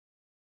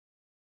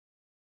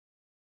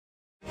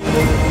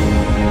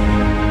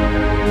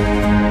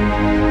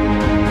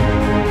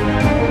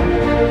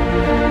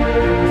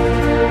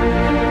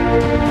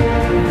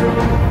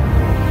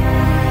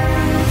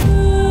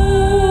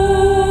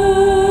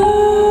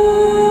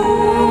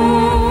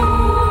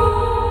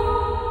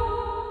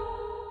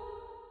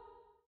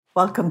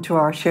Welcome to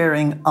our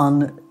sharing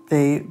on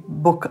the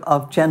book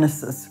of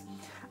Genesis.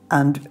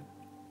 And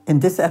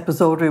in this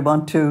episode, we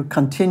want to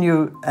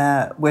continue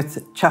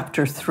with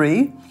chapter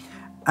 3.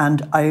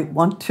 And I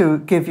want to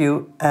give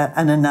you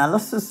an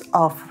analysis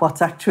of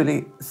what's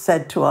actually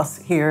said to us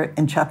here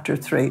in chapter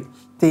 3.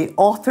 The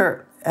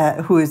author,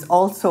 who is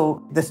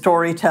also the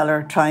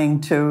storyteller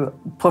trying to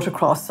put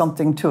across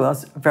something to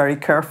us very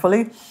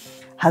carefully,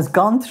 has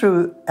gone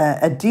through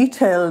a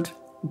detailed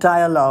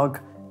dialogue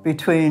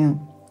between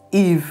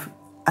Eve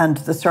and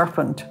the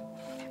serpent.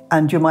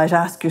 And you might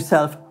ask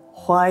yourself,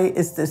 why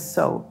is this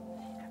so?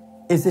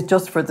 Is it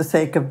just for the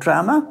sake of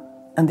drama?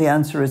 And the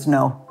answer is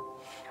no.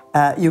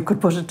 You could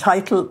put a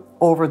title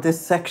over this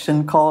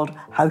section called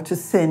How to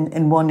Sin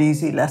in One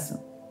Easy Lesson.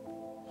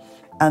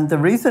 And the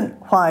reason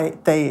why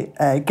they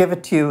give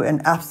it to you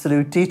in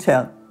absolute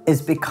detail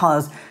is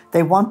because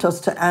they want us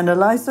to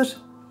analyze it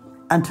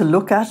and to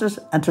look at it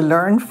and to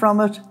learn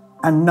from it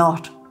and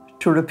not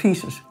to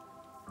repeat it.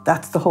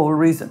 That's the whole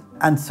reason.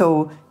 And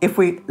so if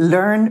we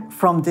learn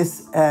from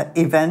this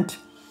event,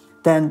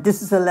 then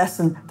this is a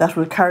lesson that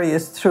will carry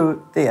us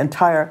through the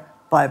entire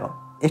Bible.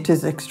 It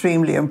is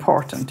extremely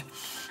important.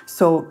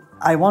 So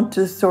I want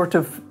to sort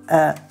of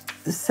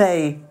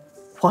say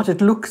what it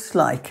looks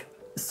like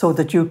so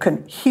that you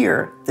can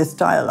hear this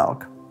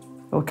dialogue,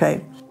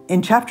 okay?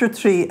 In chapter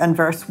 3 and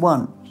verse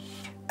 1,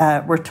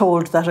 we're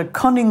told that a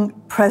cunning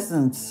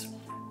presence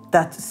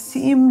that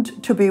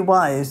seemed to be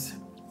wise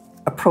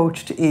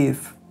approached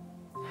Eve.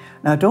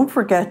 Now, don't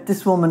forget,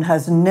 this woman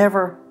has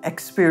never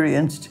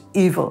experienced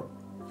evil.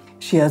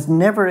 She has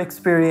never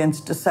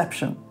experienced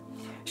deception.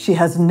 She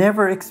has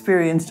never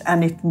experienced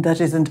anything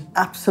that isn't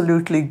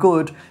absolutely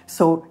good,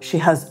 so she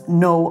has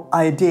no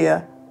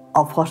idea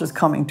of what is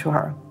coming to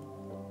her.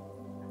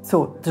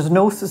 So there's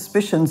no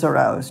suspicions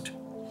aroused.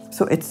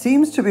 So it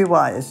seems to be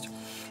wise.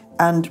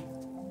 And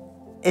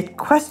it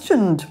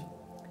questioned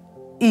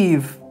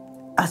Eve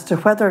as to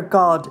whether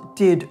God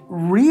did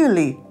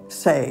really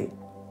say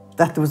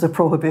that there was a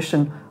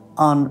prohibition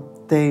on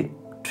the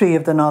tree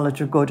of the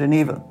knowledge of good and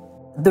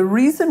evil. The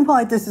reason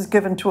why this is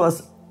given to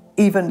us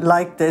even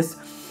like this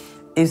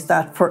is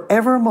that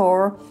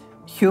forevermore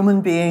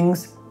human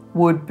beings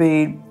would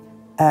be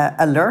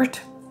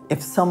alert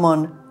if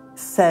someone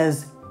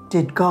says,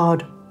 did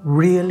God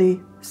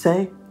really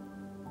say?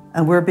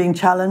 And we're being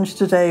challenged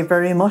today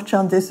very much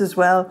on this as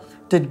well.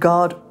 Did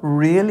God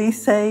really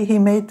say he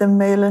made them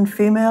male and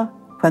female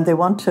when they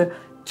want to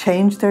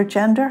change their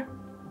gender?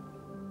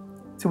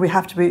 So we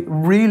have to be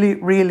really,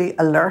 really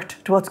alert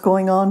to what's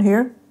going on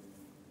here.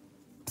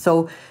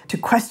 So to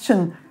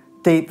question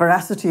the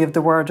veracity of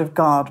the Word of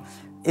God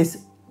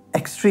is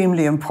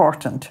extremely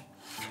important.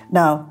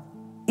 Now,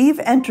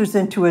 Eve enters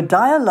into a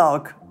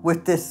dialogue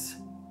with this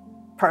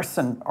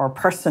person or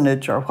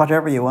personage or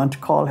whatever you want to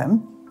call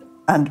him,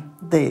 and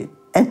the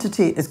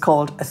entity is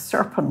called a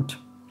serpent.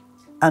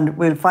 And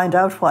we'll find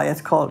out why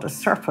it's called a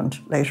serpent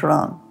later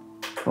on,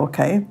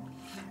 okay?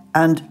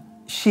 And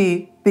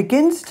she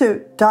begins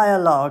to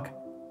dialogue.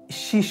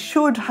 She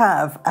should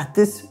have, at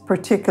this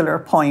particular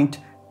point,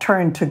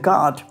 turned to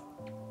God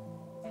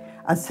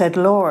and said,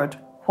 Lord,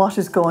 what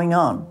is going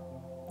on?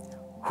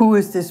 Who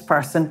is this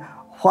person?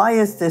 Why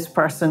is this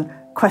person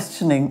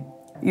questioning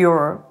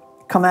your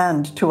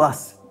command to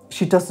us?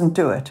 She doesn't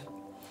do it.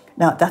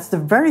 Now, that's the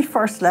very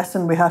first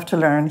lesson we have to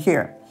learn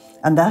here.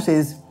 And that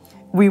is,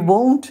 we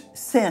won't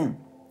sin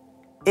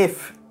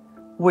if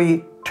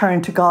we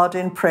turn to God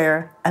in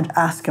prayer and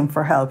ask him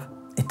for help.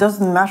 It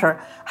doesn't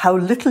matter how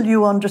little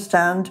you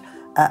understand,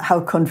 how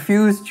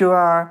confused you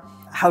are,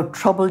 how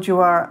troubled you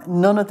are.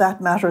 None of that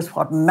matters.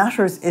 What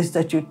matters is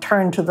that you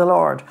turn to the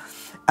Lord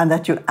and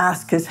that you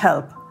ask his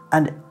help.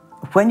 And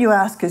when you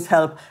ask his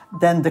help,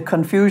 then the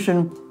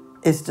confusion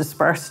is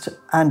dispersed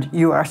and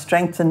you are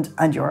strengthened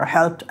and you are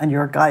helped and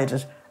you're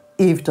guided.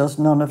 Eve does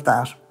none of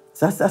that.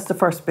 So that's the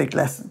first big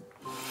lesson.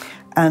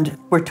 And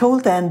we're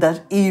told then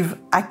that Eve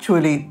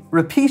actually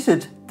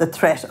repeated the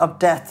threat of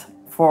death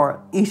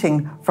for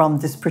eating from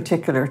this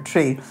particular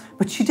tree,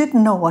 but she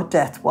didn't know what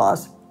death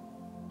was.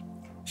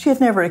 She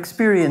had never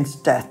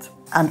experienced death,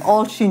 and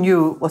all she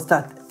knew was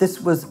that this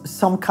was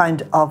some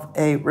kind of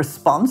a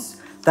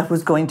response that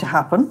was going to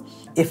happen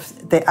if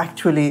they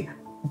actually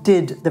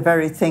did the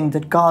very thing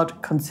that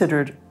God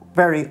considered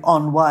very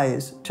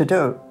unwise to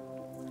do.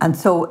 And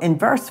so in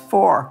verse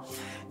 4,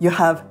 you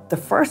have the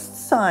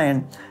first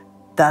sign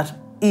that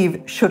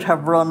Eve should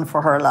have run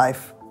for her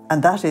life,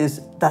 and that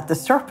is that the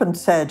serpent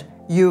said,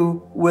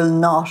 you will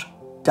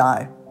not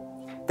die.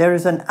 There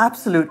is an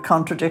absolute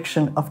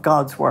contradiction of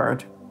God's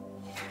word.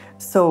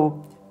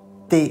 So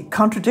the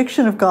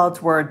contradiction of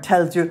God's word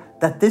tells you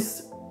that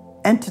this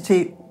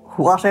entity,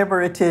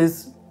 whatever it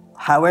is,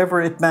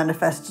 however it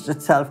manifested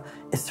itself,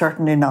 is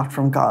certainly not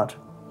from God.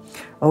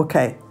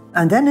 Okay,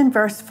 and then in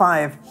verse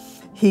 5,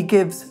 he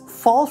gives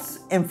false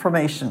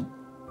information.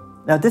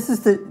 Now, this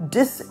is the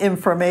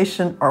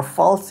disinformation or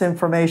false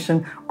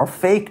information or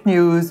fake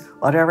news,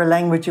 whatever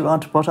language you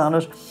want to put on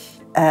it,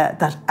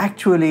 that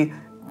actually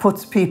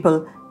puts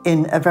people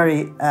in a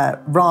very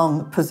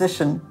wrong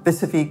position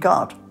vis-a-vis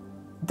God.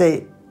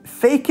 the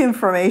fake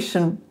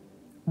information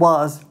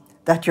was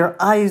that your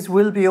eyes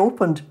will be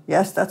opened.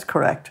 Yes, that's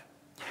correct.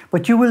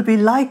 But you will be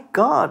like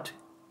God.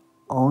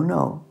 Oh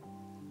no.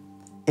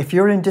 If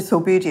you're in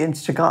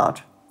disobedience to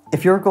God,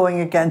 if you're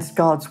going against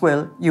God's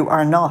will, you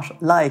are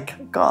not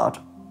like God.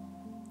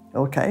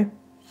 Okay?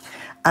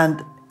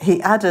 And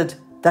he added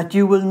that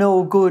you will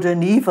know good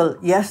and evil.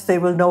 Yes, they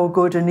will know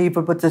good and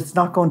evil, but it's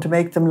not going to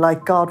make them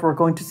like God. We're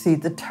going to see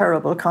the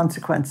terrible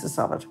consequences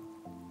of it.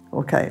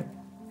 Okay?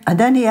 And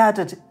then he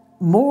added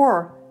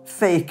more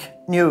fake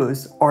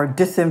news or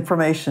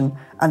disinformation,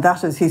 and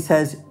that is, he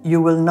says, you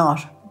will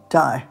not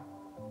die.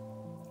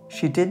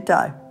 She did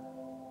die.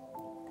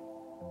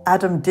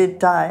 Adam did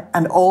die,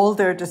 and all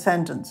their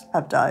descendants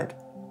have died.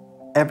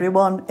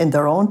 Everyone in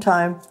their own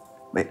time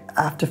will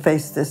have to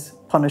face this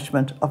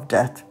punishment of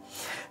death.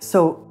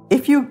 So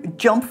if you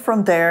jump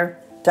from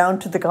there down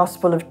to the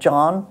Gospel of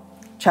John,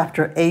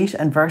 chapter 8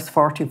 and verse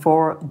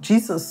 44,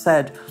 Jesus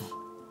said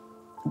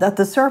that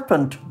the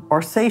serpent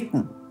or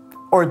Satan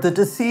or the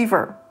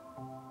deceiver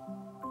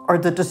or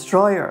the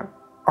destroyer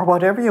or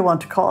whatever you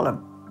want to call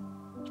him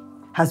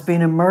has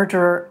been a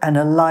murderer and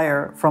a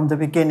liar from the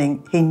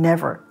beginning. He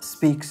never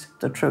speaks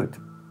the truth.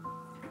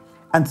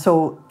 And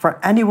so for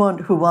anyone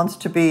who wants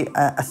to be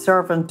a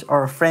servant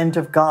or a friend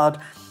of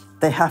God,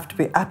 they have to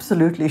be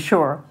absolutely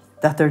sure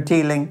that they're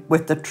dealing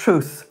with the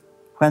truth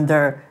when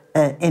they're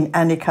in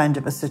any kind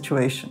of a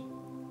situation.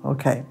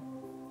 Okay.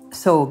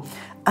 So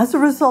as a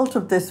result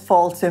of this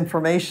false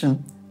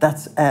information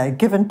that's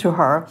given to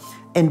her,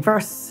 in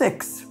verse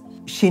 6,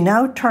 she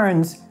now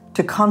turns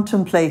to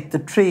contemplate the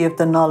tree of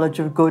the knowledge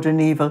of good and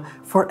evil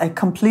for a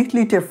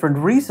completely different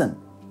reason.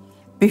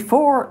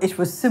 Before, it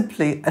was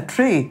simply a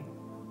tree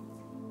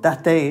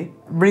that they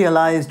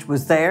realized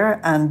was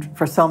there, and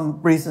for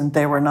some reason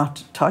they were not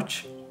to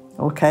touch.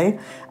 Okay?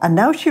 And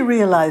now she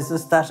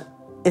realizes that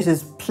it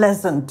is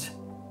pleasant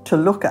to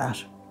look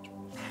at.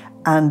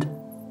 And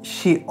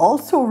she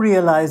also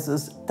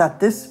realizes that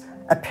this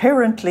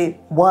apparently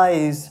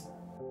wise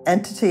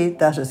entity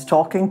that is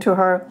talking to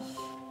her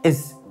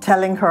is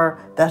telling her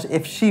that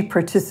if she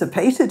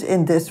participated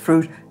in this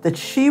fruit, that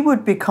she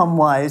would become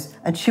wise,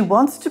 and she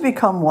wants to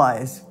become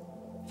wise.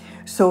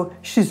 So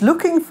she's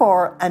looking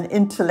for an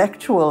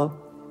intellectual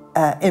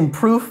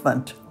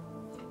improvement.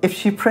 If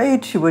she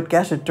prayed, she would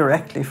get it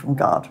directly from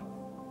God.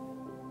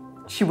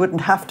 She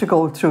wouldn't have to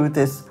go through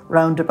this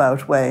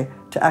roundabout way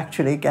to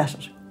actually get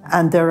it.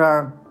 And there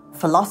are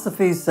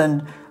philosophies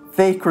and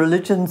fake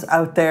religions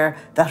out there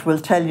that will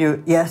tell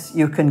you, yes,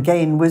 you can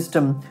gain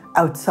wisdom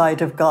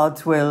outside of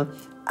God's will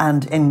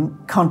and in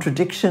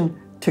contradiction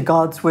to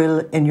God's will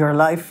in your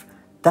life.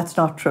 That's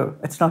not true.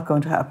 It's not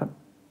going to happen.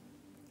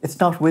 It's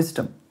not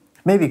wisdom.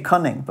 Maybe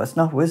cunning, but it's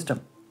not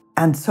wisdom.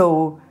 And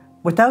so,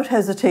 without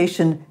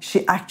hesitation,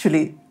 she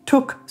actually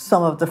took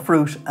some of the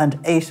fruit and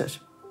ate it.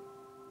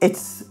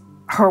 It's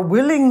her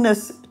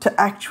willingness to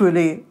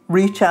actually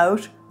reach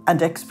out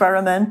and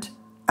experiment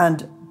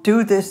and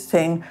do this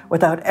thing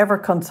without ever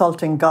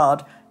consulting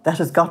God that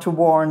has got to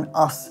warn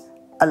us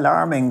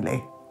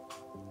alarmingly.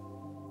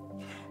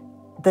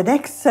 The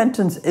next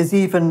sentence is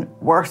even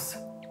worse.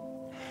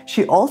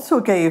 She also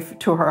gave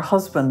to her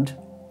husband,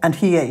 and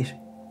he ate.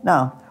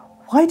 Now,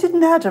 why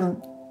didn't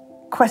Adam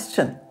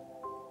question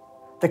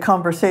the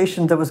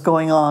conversation that was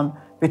going on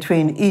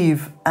between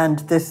Eve and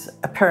this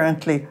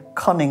apparently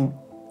cunning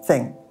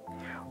thing?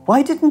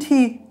 Why didn't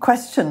he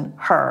question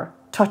her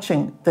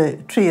touching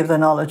the tree of the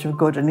knowledge of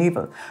good and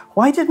evil?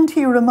 Why didn't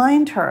he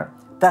remind her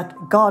that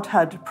God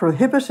had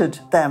prohibited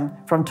them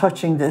from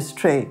touching this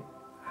tree?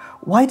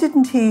 Why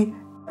didn't he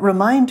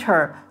remind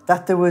her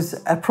that there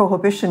was a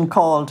prohibition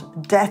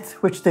called death,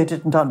 which they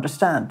didn't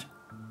understand?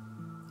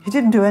 He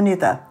didn't do any of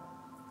that.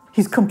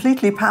 He's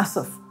completely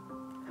passive.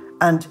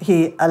 And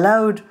he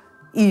allowed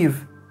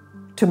Eve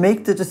to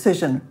make the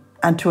decision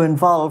and to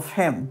involve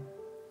him.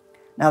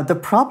 Now, the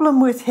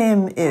problem with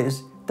him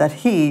is that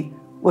he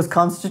was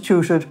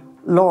constituted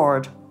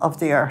Lord of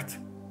the earth.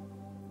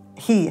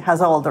 He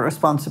has all the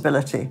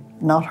responsibility,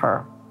 not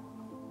her.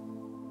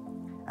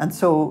 And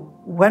so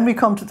when we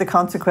come to the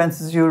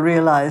consequences, you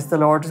realize the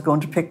Lord is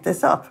going to pick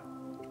this up.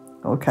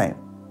 Okay.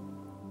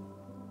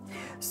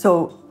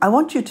 So I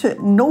want you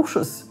to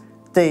notice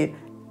the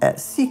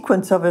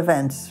sequence of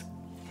events.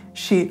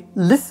 She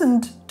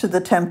listened to the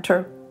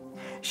tempter.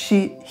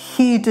 She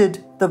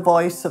heeded the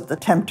voice of the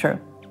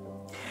tempter.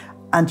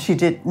 And she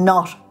did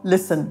not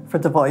listen for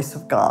the voice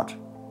of God.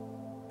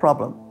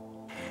 Problem.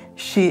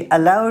 She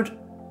allowed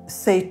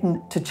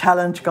Satan to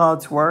challenge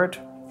God's word.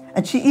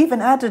 And she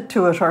even added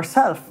to it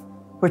herself,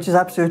 which is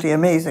absolutely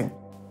amazing.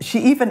 She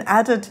even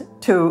added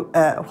to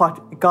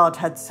what God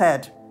had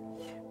said,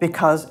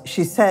 because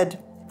she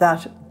said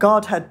that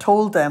God had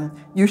told them,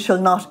 you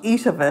shall not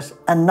eat of it,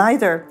 and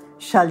neither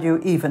shall you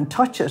even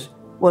touch it.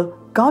 Well,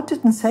 God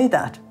didn't say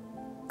that.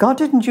 God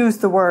didn't use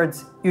the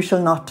words, you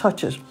shall not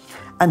touch it.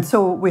 And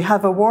so we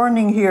have a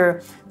warning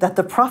here that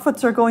the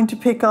prophets are going to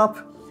pick up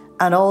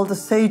and all the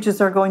sages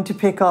are going to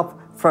pick up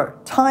for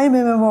time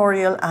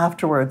immemorial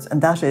afterwards.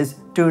 And that is,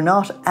 do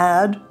not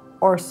add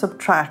or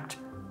subtract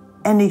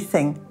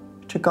anything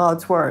to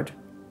God's word.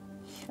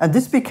 And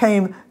this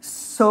became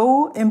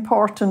so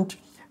important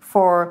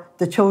for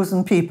the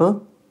chosen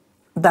people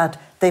that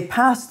they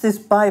passed this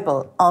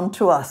Bible on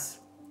to us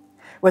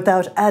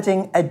without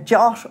adding a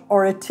jot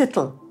or a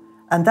tittle.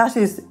 And that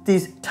is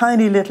these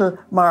tiny little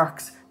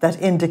marks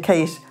that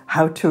indicate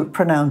how to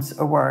pronounce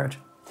a word.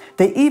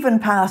 They even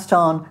passed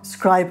on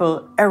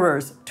scribal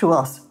errors to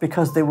us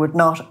because they would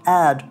not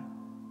add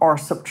or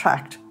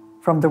subtract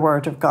from the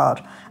Word of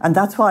God. And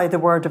that's why the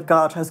Word of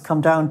God has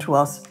come down to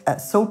us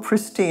so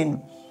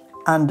pristine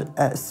and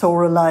so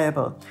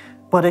reliable.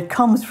 But it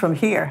comes from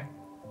here.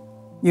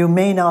 You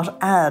may not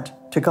add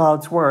to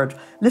God's Word.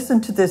 Listen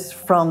to this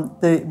from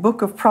the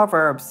book of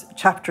Proverbs,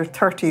 chapter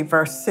 30,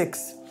 verse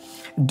 6.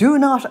 Do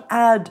not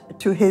add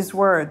to his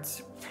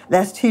words,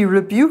 lest he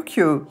rebuke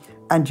you,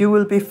 and you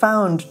will be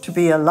found to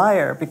be a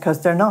liar,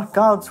 because they're not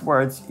God's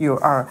words you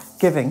are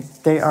giving,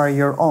 they are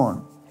your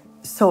own.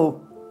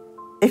 So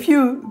if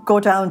you go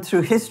down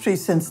through history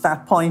since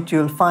that point,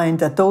 you'll find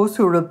that those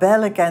who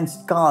rebel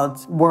against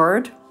God's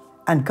word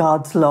and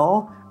God's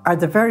law are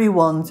the very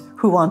ones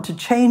who want to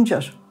change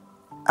it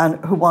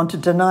and who want to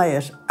deny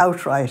it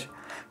outright.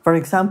 For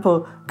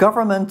example,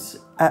 governments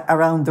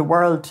around the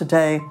world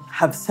today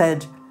have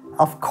said,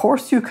 of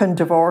course you can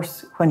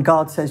divorce when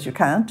God says you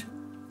can't.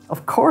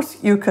 Of course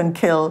you can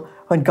kill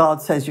when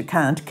God says you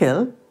can't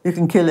kill. You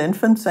can kill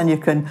infants and you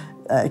can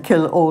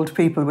kill old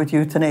people with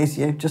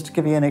euthanasia, just to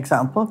give you an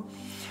example.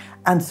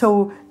 And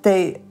so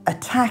they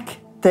attack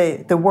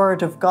the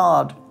word of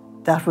God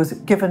that was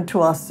given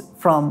to us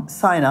from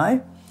Sinai,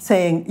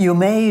 saying you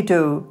may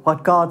do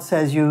what God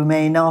says you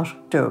may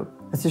not do.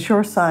 It's a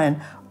sure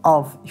sign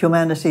of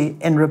humanity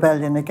in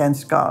rebellion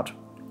against God.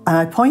 And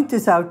I point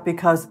this out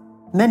because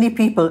many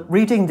people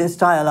reading this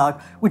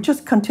dialogue would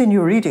just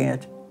continue reading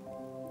it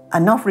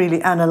and not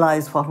really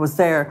analyze what was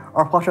there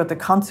or what are the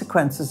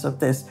consequences of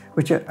this,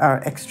 which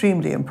are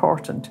extremely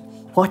important.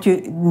 What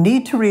you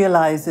need to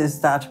realize is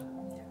that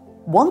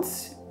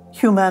once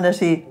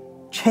humanity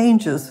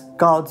changes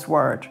God's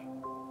word,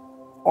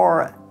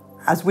 or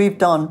as we've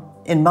done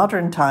in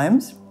modern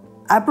times,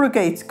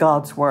 abrogates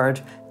God's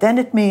word, then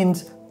it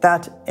means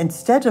that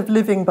instead of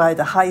living by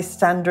the high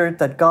standard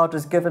that God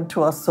has given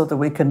to us so that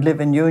we can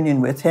live in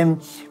union with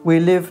him, we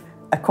live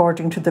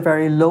according to the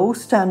very low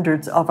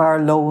standards of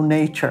our low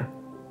nature.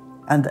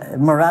 And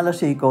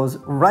morality goes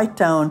right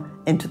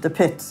down into the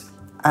pits,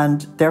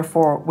 and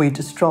therefore we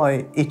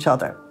destroy each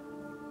other.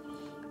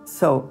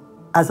 So,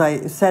 as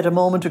I said a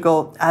moment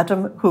ago,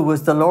 Adam, who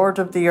was the Lord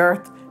of the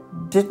earth,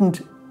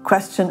 didn't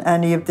question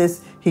any of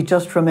this. He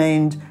just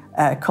remained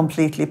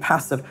completely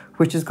passive,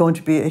 which is going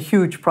to be a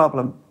huge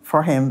problem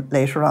for him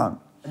later on.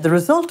 The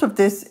result of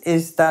this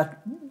is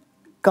that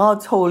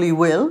God's holy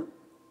will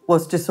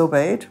was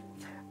disobeyed,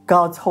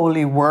 God's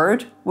holy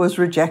word was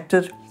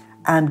rejected,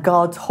 and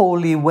God's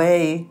holy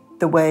way,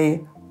 the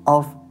way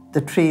of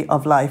the tree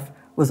of life,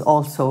 was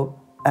also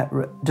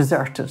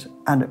deserted,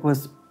 and it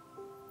was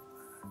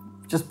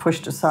just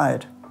pushed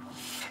aside.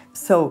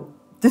 So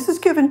this is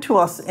given to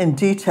us in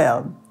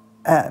detail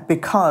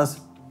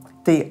because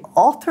the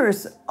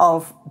authors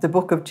of the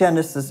book of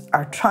Genesis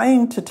are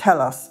trying to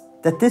tell us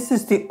that this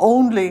is the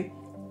only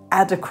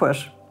adequate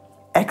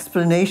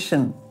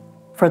explanation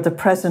for the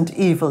present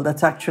evil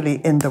that's actually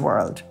in the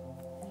world.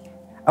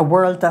 A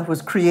world that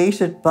was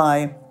created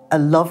by a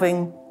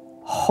loving,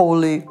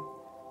 holy,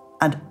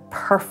 and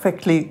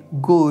perfectly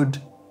good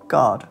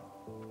God.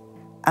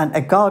 And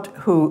a God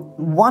who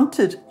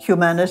wanted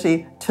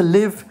humanity to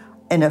live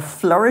in a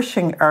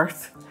flourishing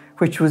earth,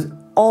 which was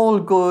all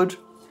good,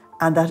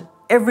 and that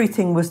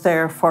everything was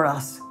there for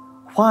us.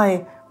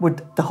 Why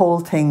would the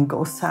whole thing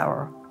go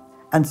sour?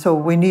 And so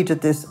we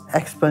needed this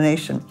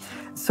explanation.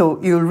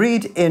 So you'll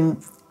read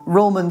in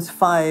Romans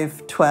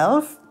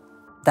 5:12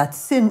 that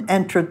sin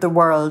entered the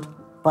world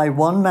by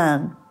one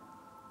man,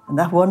 and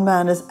that one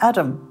man is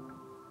Adam,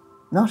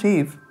 not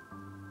Eve.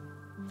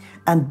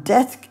 And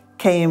death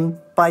came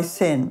by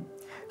sin.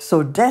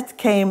 So death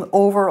came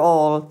over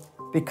all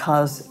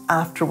because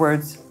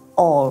afterwards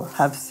all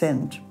have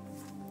sinned.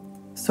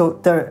 So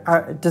there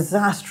are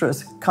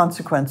disastrous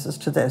consequences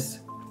to this.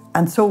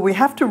 And so we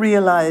have to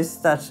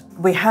realize that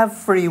we have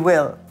free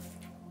will,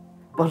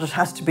 but it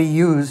has to be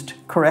used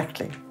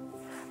correctly.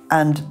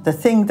 And the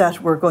thing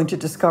that we're going to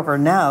discover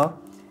now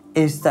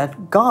is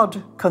that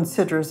God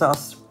considers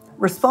us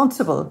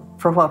responsible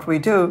for what we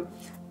do,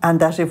 and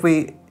that if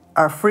we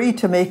are free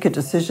to make a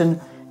decision,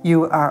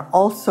 you are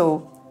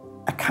also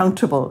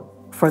accountable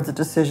for the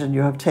decision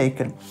you have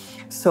taken.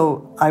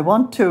 So I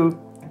want to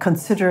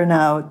consider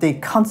now the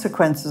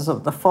consequences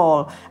of the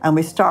fall, and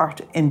we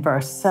start in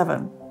verse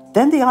 7.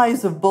 Then the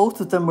eyes of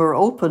both of them were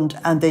opened,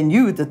 and they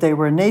knew that they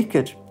were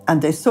naked,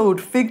 and they sewed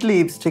fig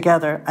leaves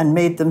together and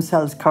made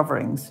themselves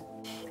coverings.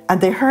 And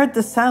they heard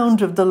the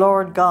sound of the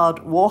Lord God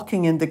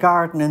walking in the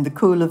garden in the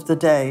cool of the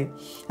day.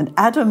 And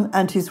Adam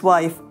and his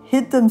wife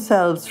hid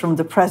themselves from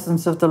the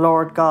presence of the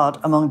Lord God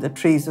among the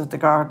trees of the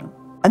garden.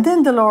 And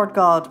then the Lord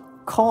God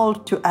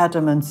called to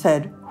Adam and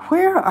said,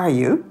 "Where are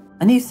you?"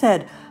 And he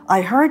said,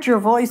 I heard your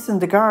voice in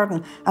the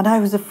garden, and I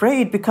was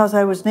afraid because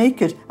I was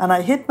naked, and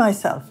I hid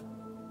myself.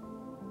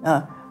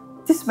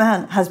 This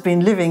man has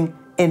been living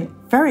in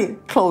very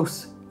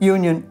close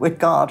union with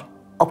God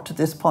up to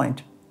this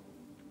point.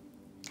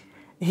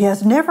 He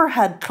has never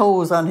had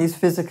clothes on his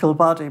physical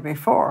body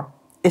before.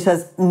 It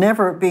has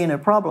never been a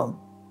problem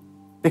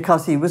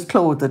because he was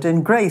clothed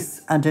in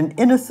grace and in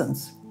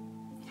innocence.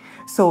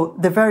 So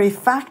the very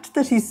fact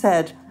that he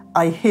said,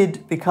 I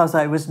hid because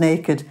I was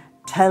naked,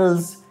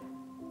 tells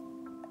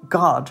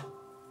God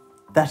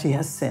that he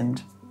has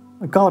sinned.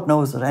 God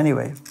knows it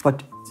anyway,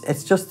 but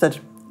it's just that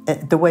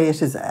the way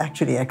it is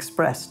actually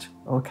expressed,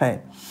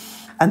 okay?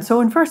 And so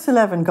in verse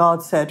 11,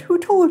 God said, who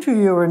told you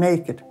you were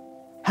naked?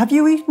 Have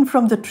you eaten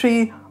from the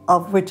tree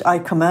of which I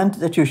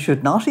commanded that you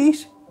should not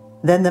eat?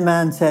 Then the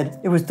man said,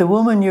 it was the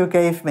woman you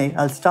gave me.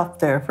 I'll stop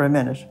there for a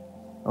minute.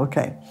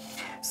 Okay,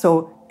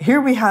 so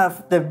here we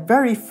have the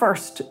very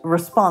first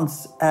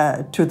response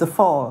to the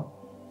fall.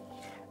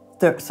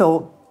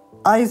 So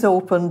eyes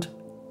opened,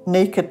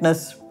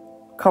 nakedness,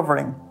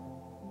 covering,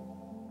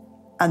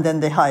 and then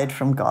they hide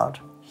from God.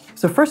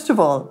 So first of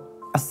all,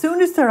 as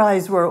soon as their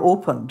eyes were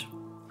opened,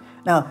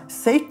 now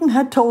Satan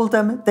had told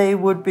them they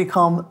would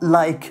become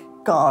like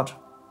God.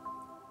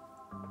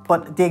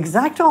 But the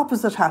exact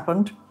opposite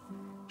happened.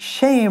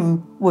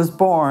 Shame was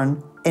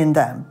born in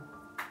them.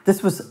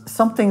 This was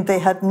something they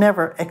had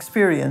never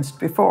experienced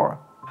before.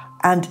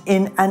 And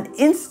in an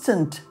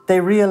instant, they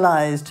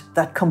realized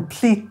that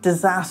complete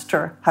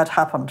disaster had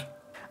happened.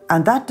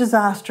 And that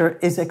disaster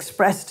is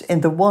expressed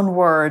in the one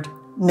word,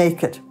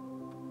 naked.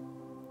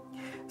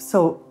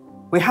 So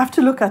we have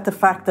to look at the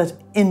fact that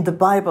in the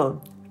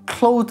Bible,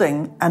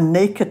 clothing and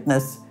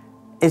nakedness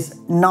is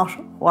not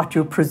what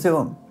you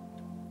presume,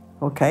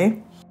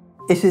 okay?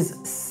 It is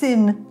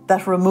sin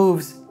that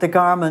removes the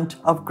garment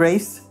of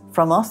grace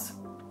from us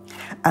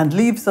and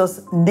leaves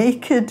us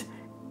naked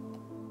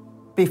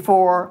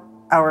before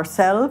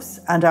ourselves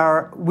and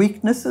our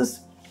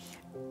weaknesses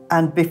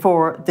and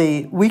before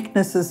the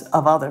weaknesses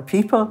of other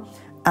people.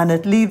 And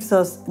it leaves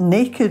us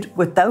naked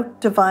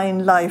without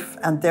divine life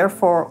and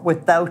therefore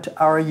without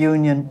our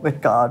union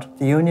with God.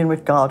 The union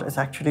with God is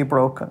actually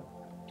broken.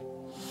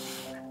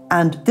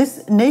 And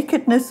this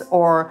nakedness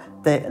or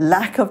the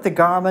lack of the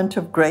garment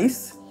of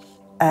grace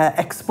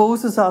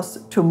exposes us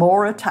to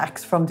more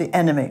attacks from the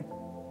enemy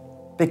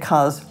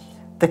because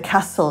the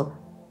castle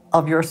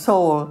of your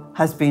soul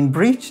has been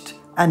breached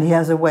and he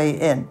has a way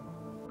in.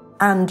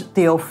 And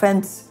the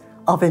offense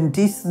of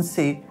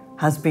indecency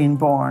has been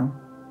born.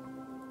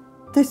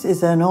 This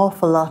is an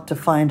awful lot to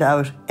find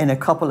out in a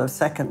couple of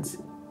seconds.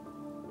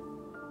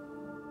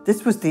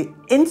 This was the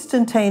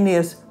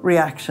instantaneous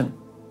reaction.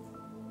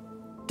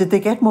 Did they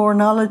get more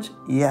knowledge?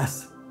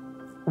 Yes.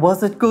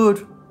 Was it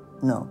good?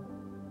 No.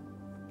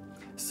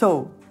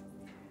 So,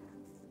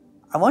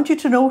 I want you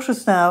to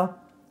notice now,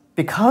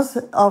 because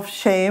of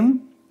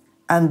shame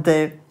and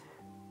the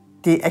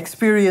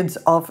experience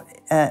of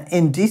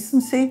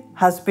indecency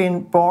has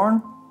been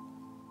born,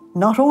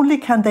 not only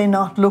can they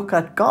not look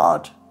at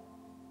God,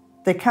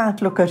 they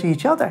can't look at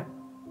each other.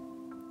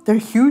 There are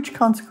huge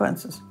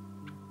consequences.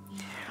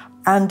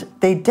 And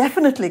they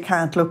definitely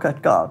can't look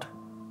at God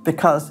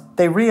because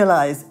they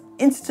realize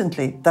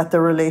instantly that the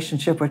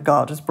relationship with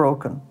God is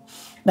broken.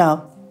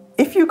 Now,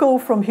 if you go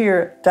from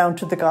here down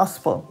to the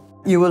gospel,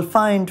 you will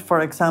find,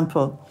 for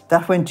example,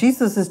 that when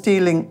Jesus is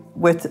dealing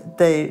with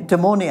the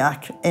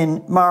demoniac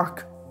in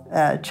Mark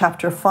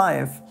chapter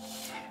 5,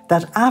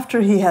 that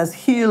after he has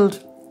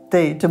healed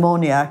the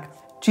demoniac,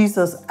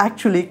 Jesus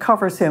actually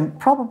covers him,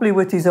 probably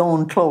with his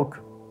own cloak.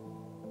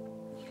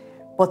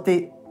 But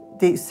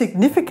the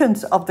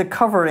significance of the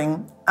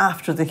covering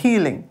after the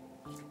healing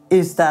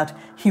is that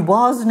he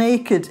was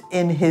naked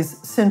in his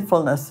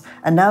sinfulness,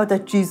 and now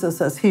that Jesus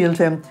has healed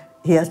him,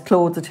 he has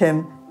clothed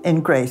him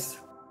in grace.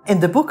 In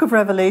the book of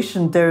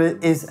Revelation, there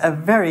is a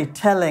very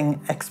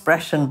telling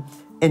expression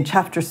in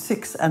chapter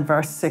 6 and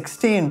verse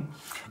 16,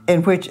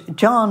 in which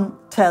John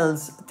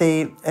tells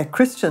the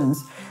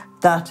Christians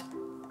that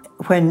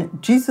when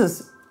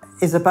Jesus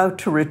is about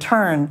to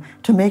return,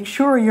 to make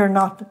sure you're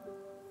not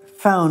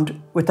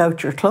found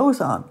without your clothes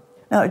on.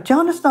 Now,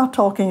 John is not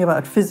talking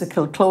about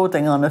physical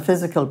clothing on a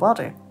physical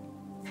body.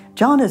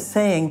 John is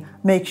saying,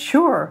 make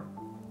sure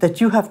that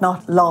you have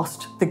not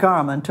lost the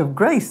garment of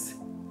grace,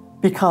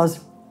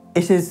 because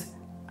it is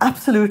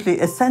absolutely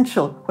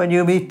essential when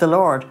you meet the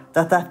Lord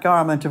that that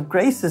garment of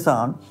grace is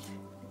on.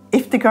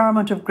 If the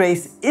garment of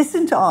grace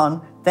isn't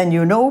on, then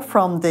you know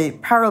from the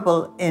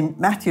parable in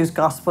Matthew's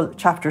Gospel,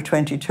 chapter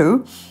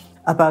 22,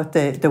 about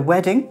the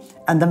wedding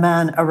and the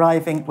man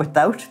arriving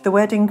without the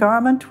wedding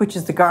garment, which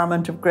is the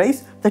garment of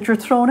grace, that you're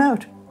thrown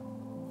out.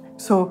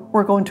 So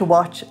we're going to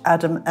watch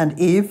Adam and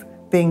Eve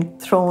being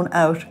thrown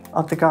out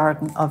of the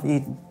Garden of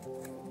Eden.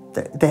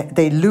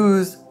 They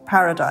lose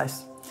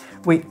paradise.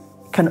 We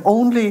can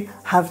only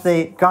have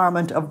the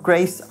garment of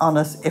grace on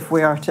us if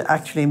we are to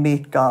actually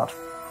meet God.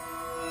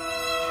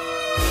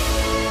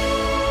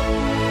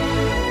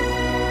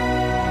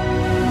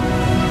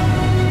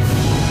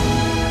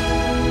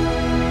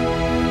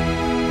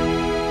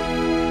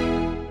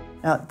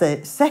 Now,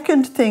 the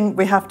second thing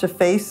we have to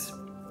face,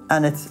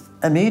 and it's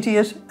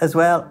immediate as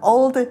well,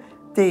 all the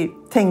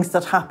things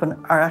that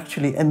happen are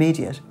actually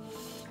immediate.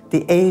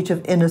 The age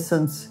of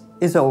innocence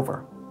is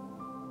over,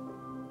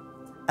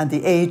 and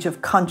the age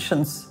of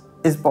conscience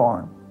is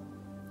born.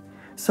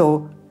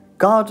 So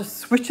God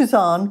switches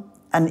on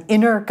an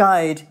inner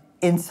guide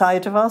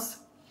inside of us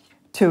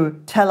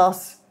to tell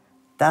us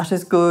that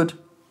is good,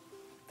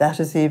 that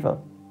is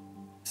evil,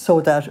 so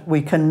that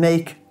we can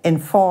make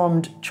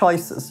informed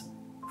choices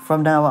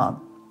from now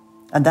on.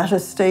 And that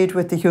has stayed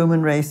with the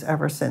human race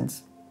ever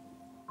since.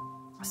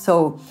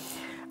 So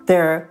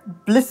their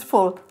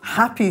blissful,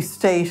 happy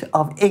state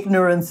of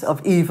ignorance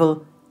of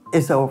evil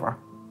is over.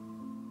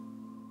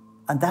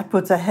 And that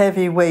puts a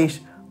heavy weight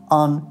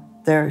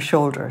on their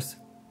shoulders.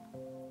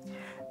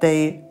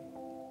 They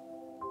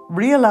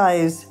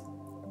realize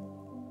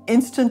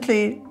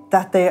instantly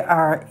that they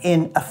are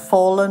in a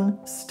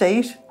fallen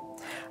state,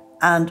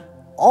 and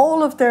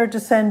all of their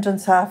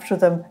descendants after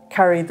them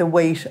carry the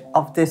weight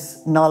of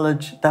this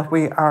knowledge that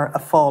we are a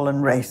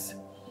fallen race.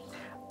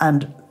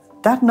 And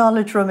that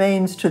knowledge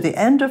remains to the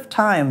end of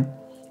time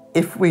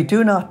if we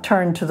do not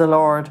turn to the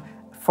Lord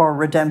for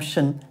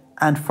redemption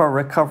and for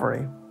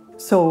recovery.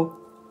 So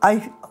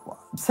I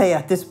say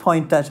at this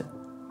point that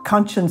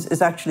conscience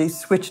is actually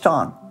switched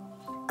on,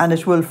 and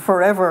it will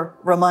forever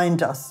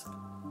remind us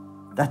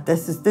that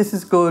this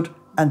is good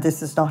and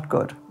this is not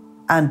good.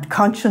 And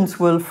conscience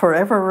will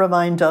forever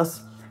remind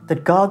us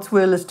that God's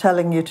will is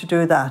telling you to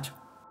do that.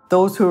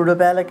 Those who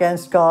rebel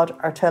against God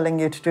are telling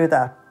you to do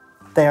that.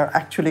 They are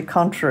actually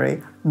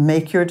contrary.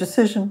 Make your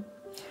decision.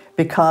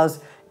 Because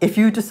if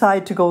you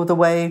decide to go the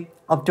way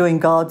of doing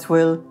God's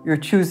will, you're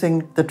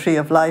choosing the tree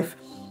of life.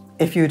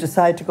 If you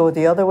decide to go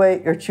the other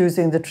way, you're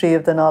choosing the tree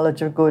of the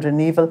knowledge of good and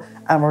evil.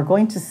 And we're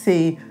going to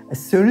see, as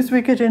soon as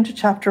we get into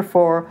chapter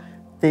 4,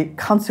 the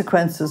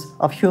consequences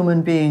of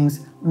human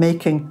beings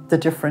making the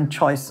different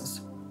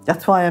choices.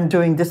 That's why I'm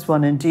doing this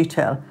one in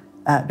detail,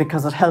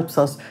 because it helps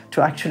us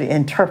to actually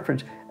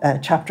interpret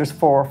chapters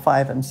 4,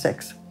 5, and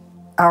 6.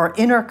 Our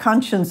inner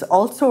conscience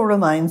also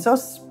reminds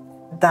us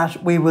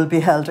that we will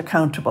be held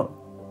accountable.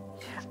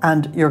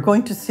 And you're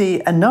going to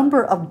see a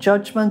number of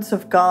judgments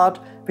of God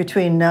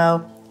between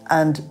now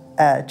and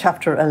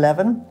chapter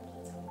 11.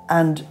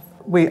 And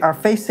we are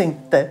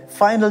facing the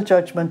final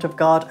judgment of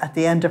God at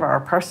the end of our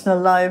personal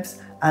lives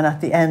and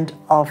at the end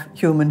of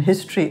human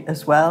history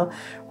as well,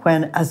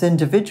 when as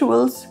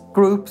individuals,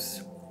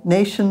 groups,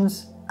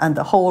 nations, and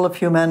the whole of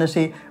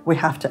humanity, we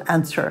have to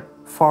answer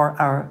for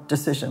our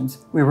decisions.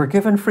 We were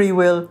given free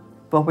will,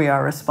 but we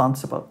are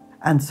responsible.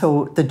 And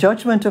so the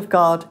judgment of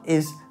God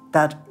is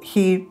that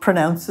He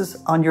pronounces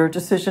on your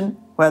decision,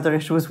 whether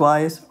it was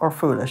wise or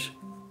foolish.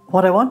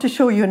 What I want to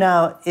show you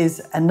now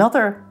is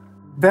another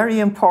very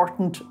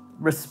important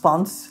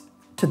response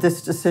to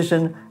this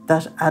decision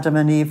that Adam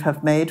and Eve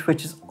have made,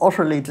 which is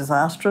utterly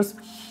disastrous.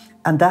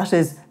 And that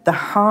is the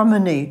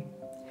harmony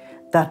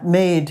that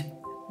made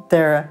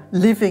their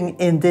living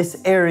in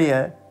this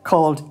area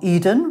called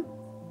Eden,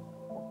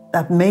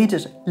 that made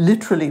it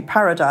literally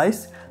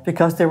paradise,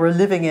 because they were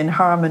living in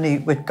harmony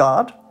with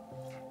God.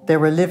 They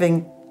were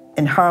living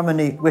in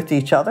harmony with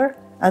each other,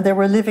 and they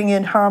were living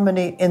in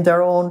harmony in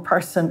their own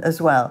person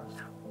as well.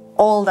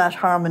 All that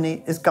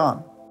harmony is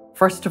gone.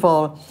 First of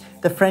all,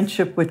 the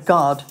friendship with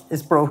God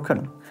is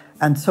broken,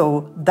 and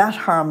so that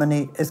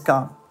harmony is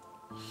gone.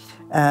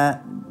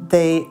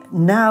 They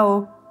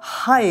now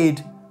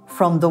hide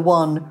from the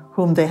one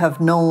whom they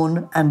have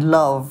known and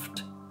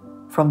loved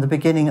from the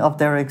beginning of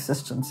their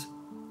existence.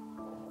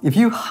 If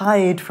you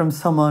hide from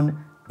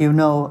someone you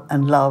know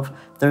and love,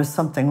 there's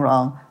something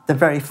wrong. The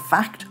very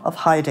fact of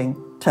hiding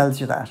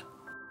tells you that.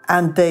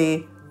 And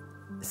they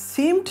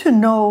seem to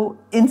know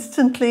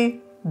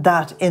instantly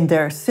that in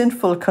their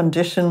sinful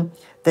condition,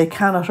 they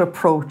cannot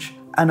approach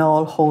an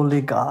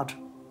all-holy God.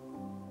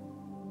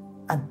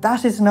 And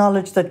that is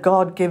knowledge that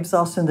God gives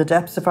us in the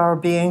depths of our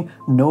being.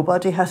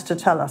 Nobody has to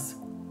tell us.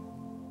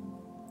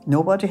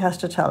 Nobody has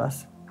to tell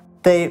us.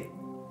 They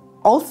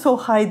also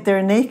hide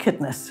their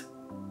nakedness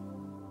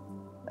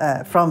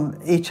from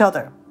each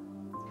other,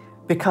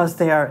 because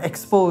they are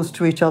exposed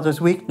to each other's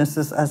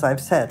weaknesses, as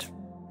I've said.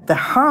 The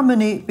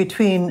harmony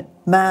between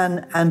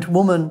man and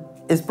woman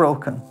is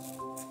broken.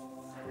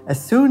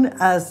 As soon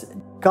as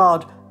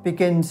God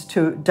begins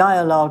to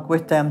dialogue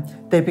with them,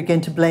 they begin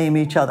to blame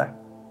each other.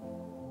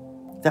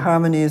 The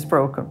harmony is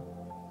broken.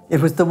 It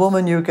was the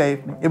woman you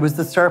gave me. It was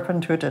the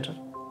serpent who did it.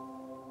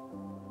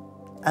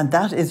 And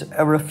that is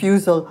a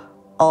refusal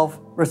of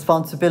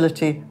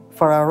responsibility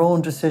for our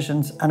own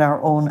decisions and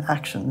our own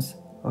actions,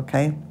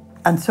 okay?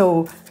 And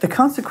so the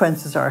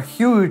consequences are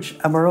huge,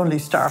 and we're only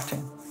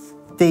starting.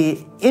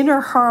 The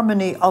inner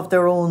harmony of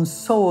their own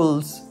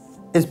souls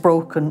is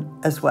broken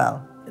as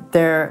well.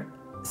 Their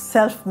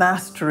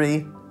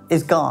self-mastery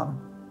is gone,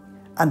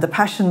 and the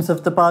passions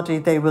of the body,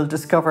 they will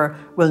discover,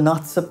 will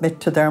not submit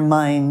to their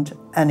mind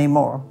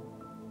anymore.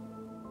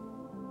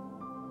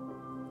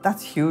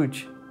 That's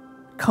huge.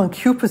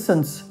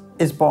 Concupiscence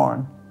is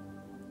born.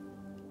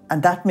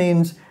 And that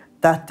means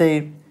that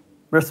the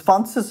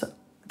responses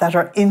that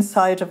are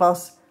inside of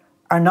us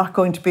are not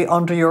going to be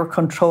under your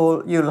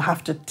control. You'll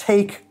have to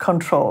take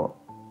control.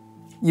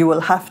 You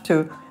will have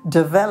to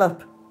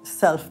develop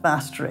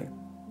self-mastery.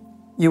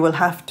 You will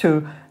have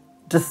to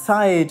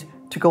decide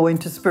to go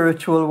into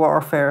spiritual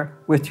warfare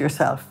with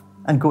yourself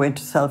and go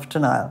into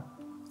self-denial.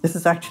 This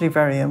is actually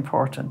very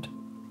important.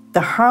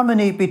 The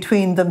harmony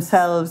between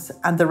themselves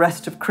and the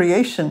rest of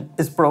creation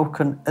is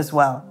broken as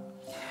well,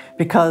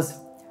 because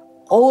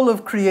all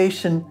of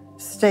creation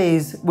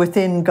stays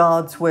within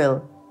God's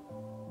will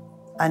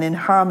and in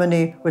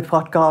harmony with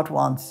what God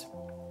wants.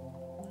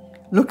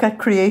 Look at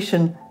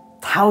creation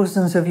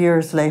thousands of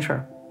years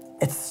later.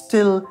 It's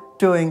still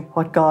doing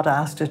what God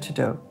asked it to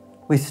do.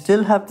 We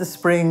still have the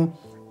spring,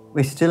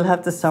 we still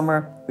have the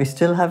summer, we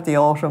still have the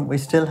autumn, we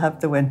still have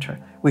the winter.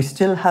 We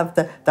still have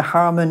the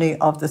harmony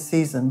of the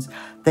seasons.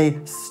 They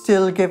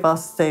still give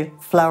us the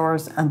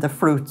flowers and the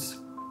fruits.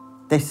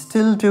 They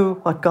still do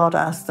what God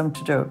asked them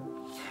to do.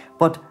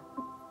 But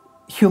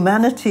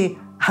humanity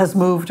has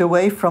moved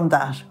away from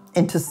that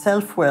into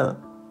self-will.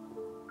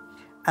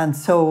 And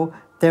so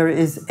there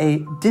is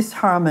a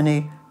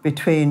disharmony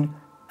between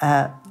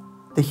the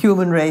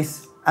human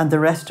race and the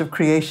rest of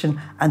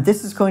creation. And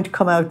this is going to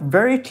come out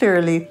very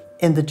clearly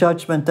in the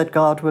judgment that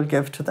God will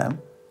give to them.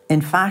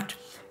 In fact,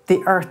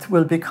 the earth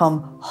will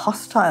become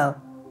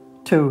hostile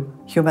to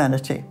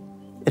humanity.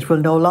 It will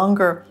no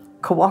longer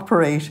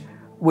cooperate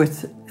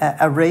with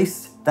a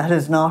race that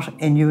is not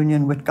in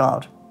union with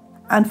God.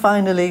 And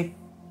finally,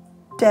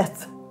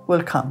 death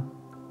will come,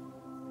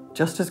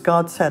 just as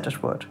God said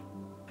it would.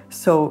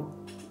 So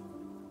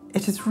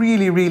it is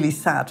really, really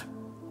sad.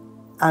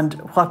 And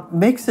what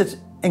makes it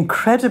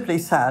incredibly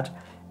sad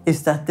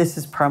is that this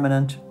is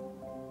permanent.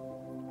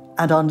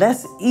 And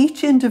unless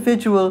each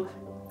individual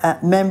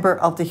member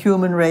of the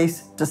human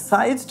race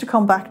decides to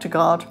come back to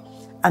God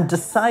and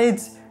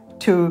decides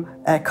to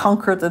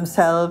conquer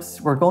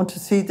themselves, we're going to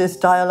see this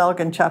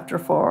dialogue in chapter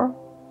 4,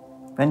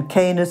 when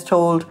Cain is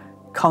told,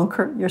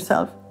 conquer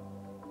yourself.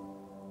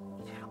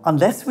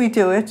 Unless we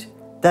do it,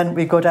 then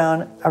we go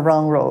down a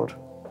wrong road,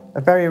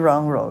 a very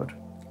wrong road.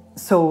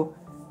 So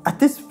at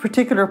this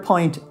particular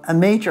point, a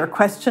major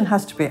question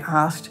has to be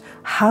asked: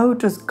 how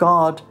does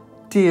God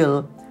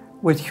deal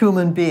with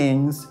human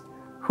beings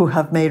who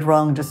have made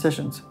wrong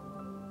decisions?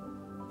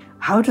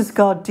 How does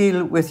God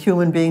deal with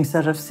human beings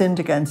that have sinned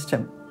against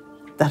him,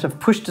 that have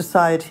pushed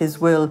aside his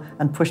will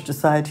and pushed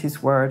aside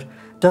his word?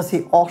 Does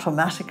he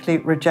automatically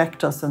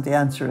reject us? And the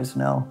answer is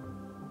no.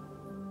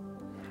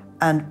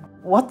 And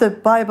what the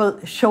Bible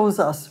shows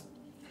us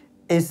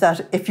is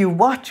that if you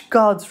watch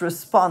God's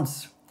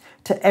response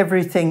to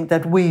everything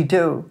that we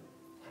do,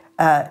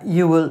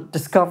 you will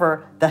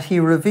discover that he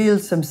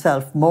reveals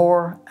himself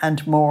more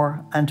and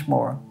more and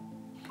more.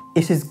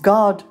 It is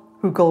God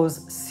who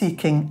goes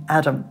seeking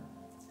Adam.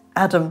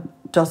 Adam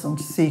doesn't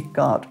seek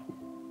God.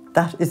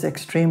 That is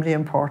extremely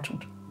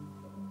important.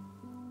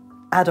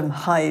 Adam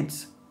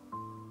hides.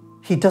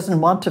 He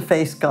doesn't want to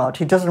face God.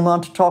 He doesn't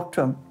want to talk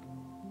to him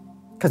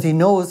because he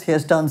knows he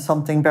has done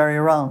something very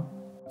wrong.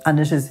 And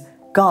it is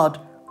God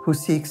who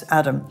seeks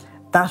Adam.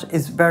 That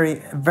is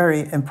very,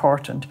 very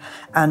important.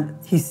 And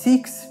he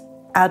seeks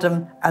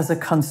Adam as a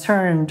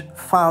concerned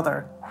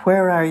father.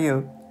 Where are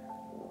you?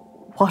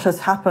 What has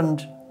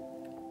happened?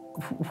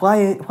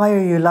 Why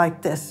are you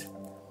like this?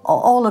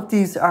 All of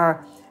these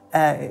are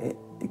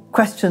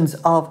questions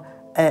of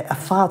a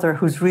father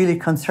who's really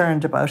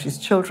concerned about his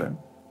children,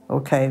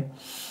 okay?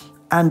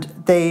 And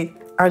they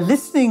are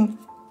listening,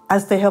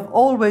 as they have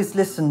always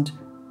listened,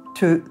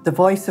 to the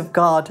voice of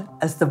God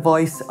as the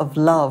voice of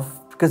love,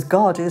 because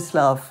God is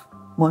love,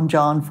 1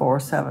 John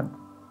 4:7.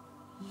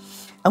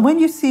 And when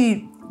you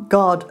see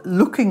God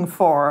looking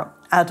for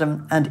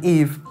Adam and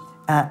Eve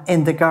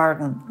in the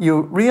garden,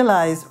 you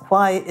realize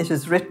why it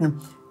is written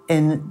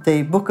in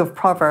the book of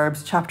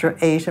Proverbs, chapter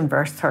 8 and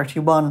verse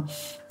 31,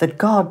 that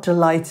God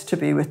delights to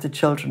be with the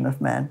children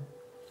of men.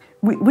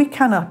 We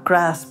cannot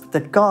grasp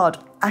that God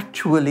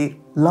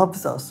actually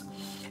loves us,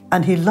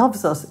 and he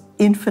loves us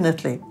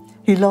infinitely.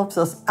 He loves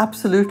us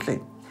absolutely.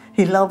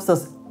 He loves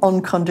us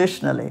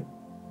unconditionally.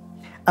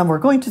 And we're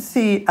going to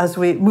see, as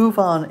we move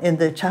on in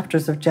the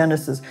chapters of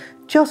Genesis,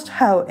 just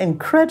how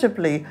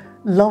incredibly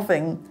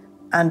loving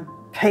and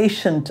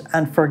patient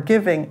and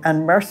forgiving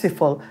and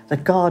merciful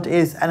that God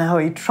is, and how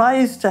he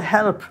tries to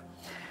help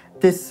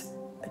this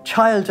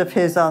child of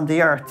his on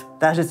the earth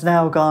that is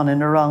now gone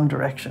in a wrong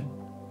direction.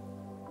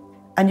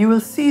 And you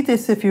will see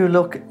this if you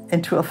look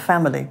into a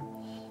family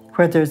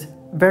where there's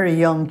very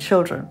young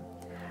children,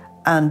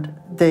 and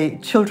the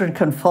children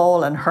can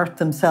fall and hurt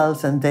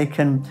themselves, and they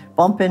can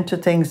bump into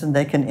things and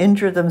they can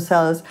injure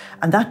themselves,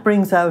 and that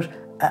brings out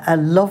a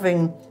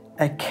loving,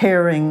 a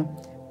caring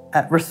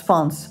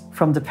response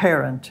from the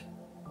parent.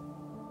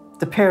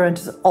 The parent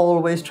is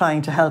always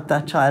trying to help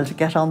that child to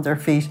get on their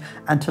feet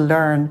and to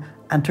learn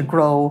and to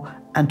grow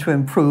and to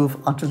improve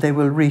until they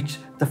will reach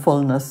the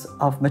fullness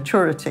of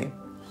maturity.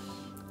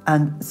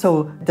 And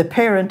so the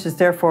parent is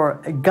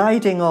therefore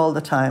guiding all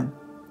the time.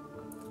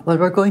 Well,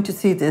 we're going to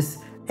see this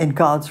in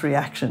God's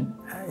reaction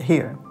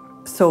here.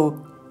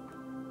 So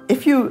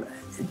if you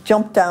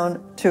jump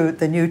down to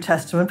the New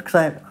Testament,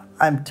 because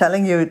I'm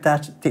telling you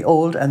that the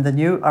Old and the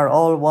New are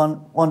all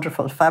one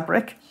wonderful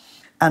fabric,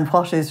 and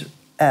what is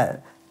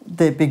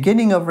the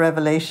beginning of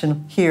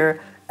Revelation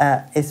here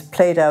is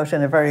played out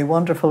in a very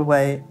wonderful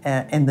way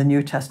in the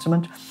New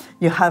Testament.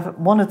 You have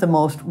one of the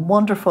most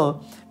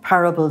wonderful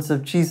parables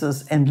of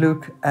Jesus in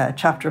Luke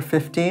chapter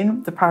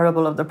 15, the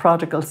parable of the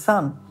prodigal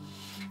son.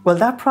 Well,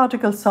 that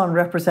prodigal son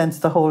represents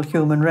the whole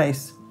human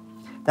race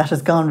that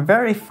has gone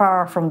very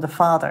far from the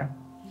Father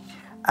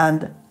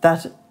and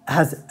that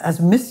has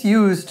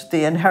misused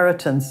the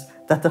inheritance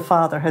that the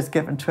Father has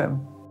given to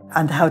him,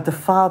 and how the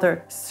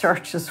Father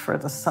searches for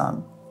the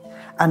Son.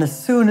 And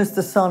as soon as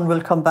the Son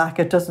will come back,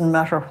 it doesn't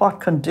matter what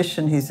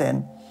condition he's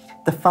in,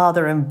 the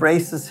Father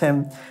embraces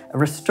him,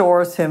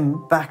 restores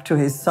him back to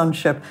his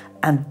sonship,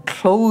 and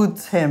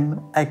clothes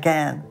him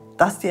again.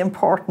 That's the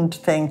important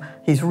thing.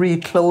 He's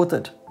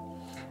reclothed.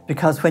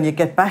 Because when you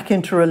get back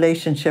into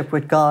relationship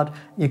with God,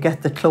 you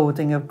get the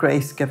clothing of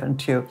grace given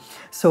to you.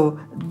 So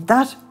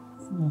that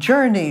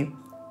journey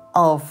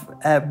of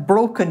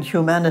broken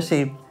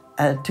humanity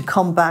to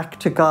come back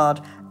to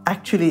God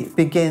actually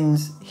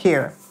begins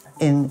here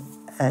in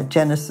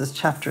Genesis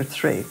chapter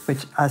 3,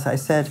 which, as I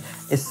said,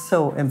 is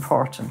so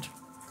important.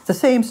 The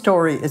same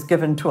story is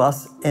given to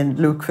us in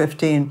Luke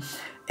 15,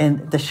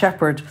 in the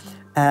shepherd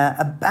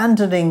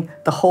abandoning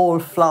the whole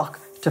flock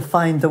to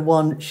find the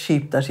one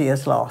sheep that he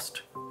has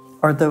lost,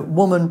 or the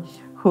woman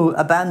who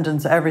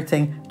abandons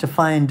everything to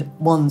find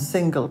one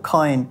single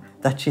coin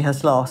that she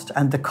has lost.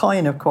 And the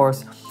coin, of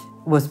course,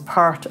 was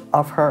part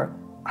of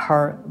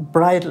her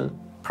bridal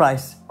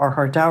price or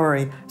her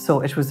dowry, so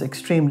it was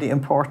extremely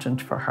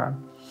important for her.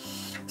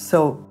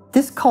 So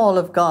this call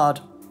of God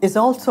is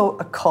also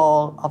a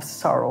call of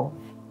sorrow.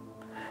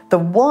 The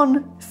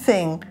one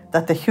thing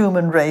that the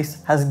human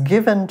race has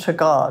given to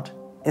God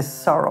is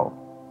sorrow.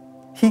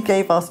 He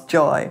gave us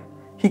joy.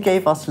 He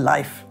gave us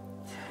life.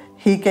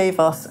 He gave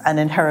us an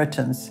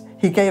inheritance.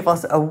 He gave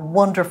us a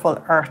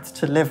wonderful earth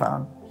to live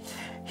on.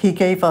 He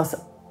gave us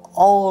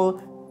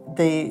all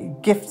the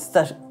gifts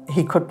that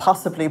he could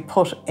possibly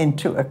put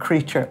into a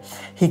creature.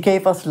 He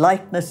gave us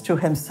likeness to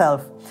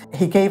himself.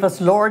 He gave us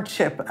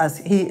lordship as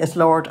he is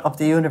Lord of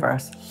the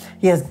universe.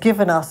 He has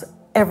given us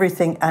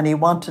everything, and he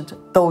wanted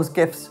those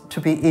gifts to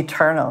be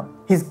eternal.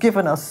 He's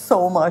given us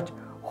so much.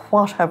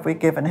 What have we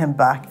given him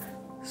back?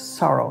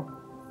 Sorrow.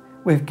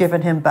 We've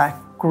given him back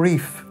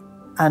grief.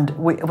 And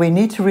we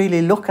need to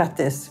really look at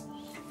this,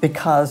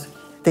 because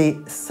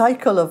the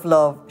cycle of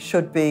love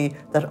should be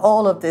that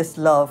all of this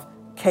love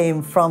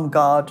came from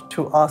God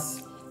to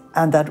us,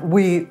 and that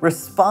we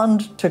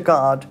respond to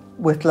God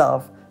with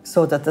love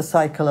so that the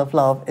cycle of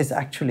love is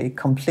actually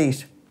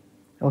complete.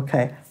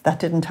 Okay, that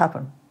didn't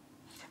happen.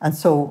 And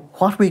so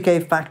what we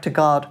gave back to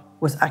God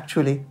was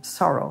actually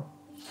sorrow.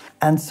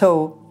 And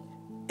so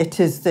it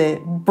is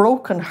the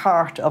broken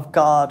heart of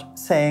God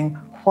saying,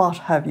 what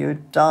have you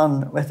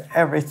done with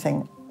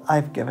everything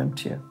I've given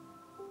to you?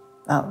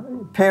 Now,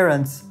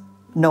 parents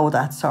know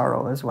that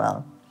sorrow as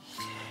well.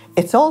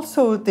 It's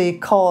also the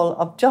call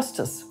of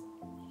justice,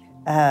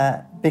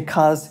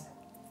 because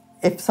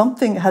if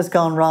something has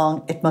gone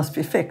wrong, it must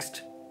be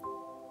fixed.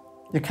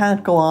 You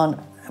can't go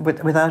on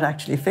without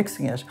actually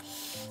fixing it.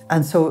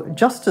 And so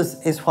justice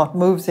is what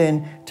moves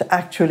in to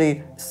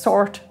actually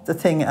sort the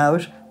thing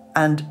out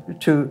and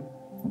to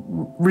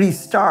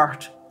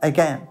restart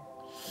again.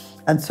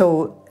 And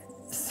so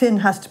sin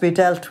has to be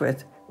dealt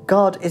with.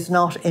 God is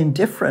not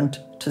indifferent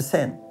to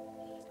sin.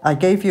 I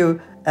gave you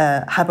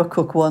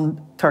Habakkuk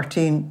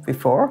 1:13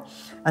 before,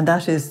 and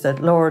that is that,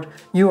 Lord,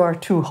 you are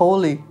too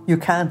holy, you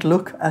can't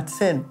look at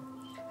sin.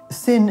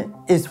 Sin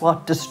is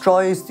what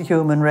destroys the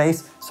human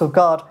race, so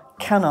God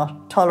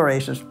cannot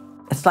tolerate it.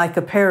 It's like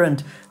a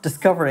parent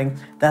discovering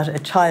that a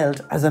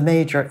child has a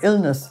major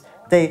illness.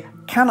 They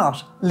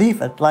cannot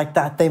leave it like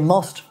that. They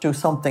must do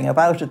something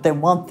about it. They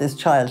want this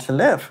child to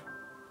live,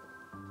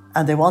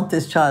 and they want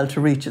this child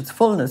to reach its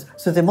fullness,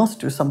 so they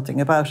must do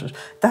something about it.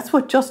 That's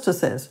what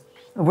justice is.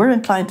 We're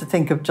inclined to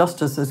think of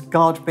justice as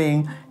God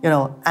being,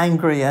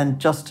 angry and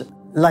just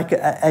like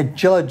a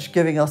judge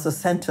giving us a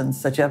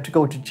sentence that you have to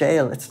go to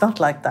jail. It's not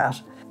like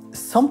that.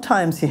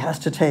 Sometimes he has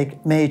to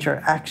take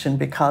major action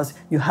because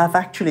you have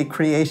actually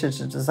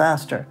created a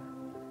disaster.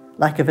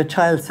 Like if a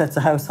child sets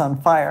a house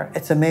on fire,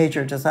 it's a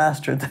major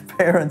disaster. The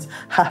parents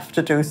have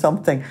to do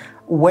something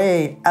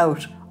way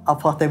out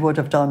of what they would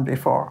have done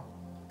before.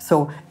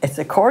 So it's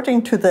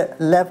according to the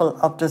level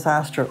of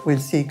disaster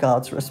we'll see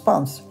God's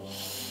response.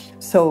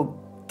 So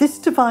this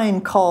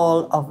divine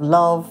call of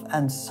love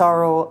and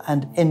sorrow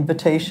and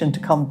invitation to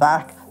come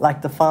back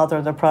like the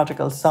father, the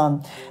prodigal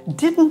son,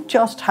 didn't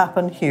just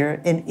happen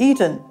here in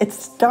Eden. It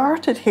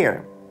started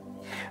here,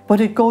 but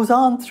it goes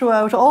on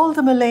throughout all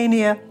the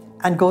millennia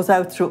and goes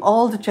out through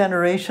all the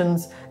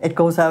generations. It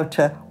goes out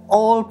to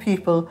all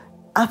people,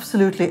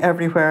 absolutely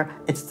everywhere.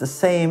 It's the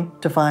same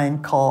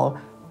divine call.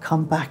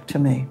 Come back to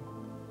me.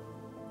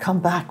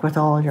 Come back with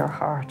all your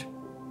heart.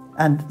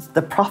 And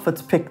the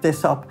prophets pick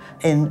this up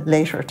in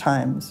later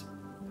times.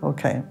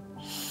 Okay.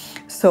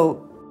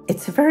 So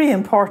it's very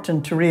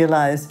important to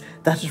realize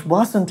that it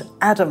wasn't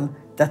Adam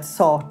that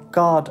sought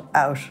God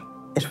out.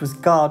 It was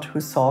God who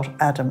sought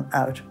Adam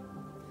out.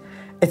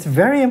 It's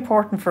very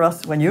important for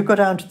us when you go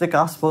down to the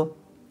gospel.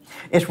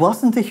 It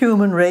wasn't the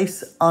human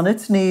race on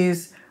its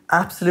knees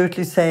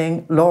absolutely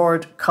saying,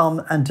 Lord,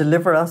 come and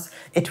deliver us.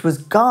 It was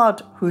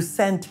God who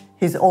sent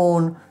his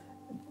own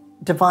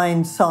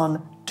divine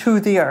Son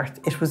to the earth.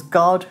 It was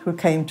God who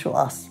came to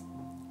us.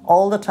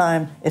 All the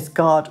time, it's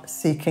God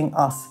seeking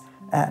us,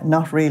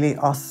 not really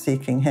us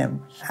seeking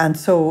him. And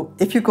so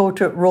if you go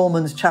to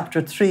Romans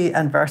chapter 3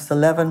 and verse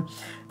 11,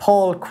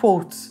 Paul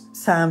quotes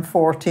Psalm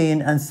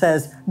 14 and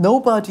says,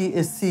 nobody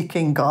is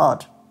seeking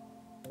God.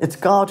 It's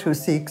God who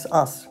seeks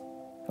us.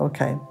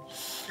 Okay.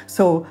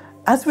 So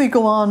as we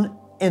go on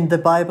in the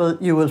Bible,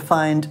 you will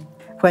find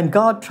when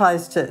God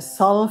tries to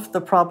solve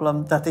the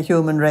problem that the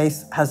human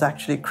race has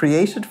actually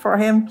created for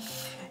him,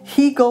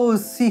 he goes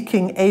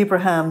seeking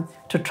Abraham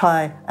to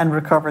try and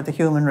recover the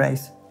human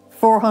race.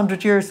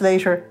 400 years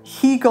later,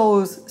 he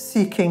goes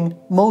seeking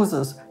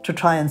Moses to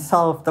try and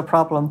solve the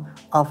problem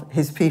of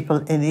his people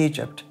in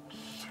Egypt.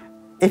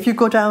 If you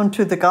go down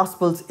to the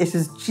Gospels, it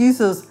is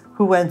Jesus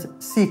who went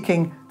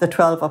seeking the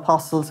 12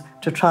 apostles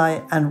to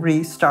try and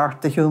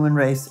restart the human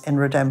race in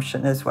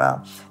redemption as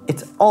well.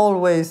 It's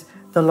always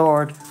the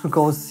Lord who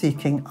goes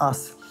seeking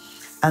us.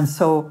 And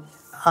so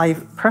I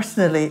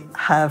personally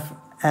have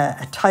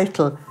a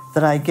title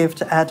that I give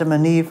to Adam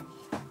and Eve,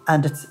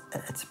 and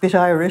it's a bit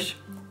Irish.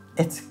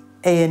 It's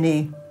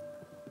A&E,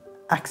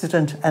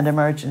 Accident and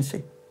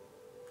Emergency.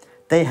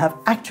 They have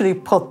actually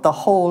put the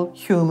whole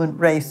human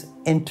race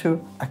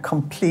into a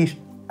complete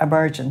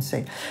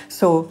emergency.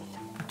 So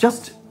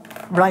just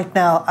right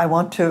now, I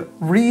want to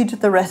read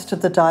the rest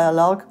of the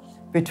dialogue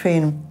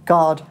between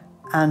God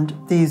and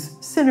these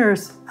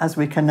sinners, as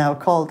we can now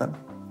call them.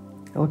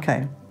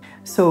 Okay,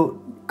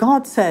 so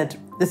God said,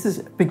 this is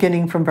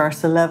beginning from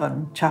verse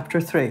 11,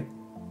 chapter 3.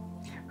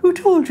 Who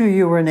told you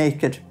you were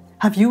naked?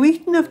 Have you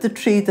eaten of the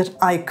tree that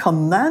I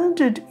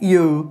commanded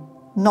you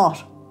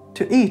not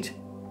to eat?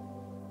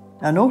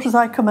 Now notice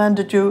I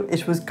commanded you,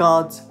 it was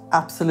God's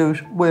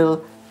absolute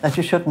will that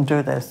you shouldn't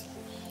do this.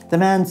 The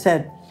man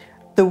said,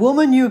 the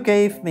woman you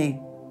gave me,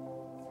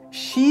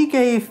 she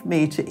gave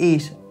me to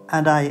eat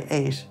and I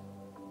ate.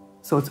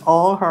 So it's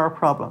all her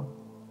problem.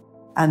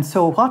 And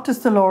so what does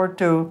the Lord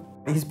do?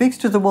 He speaks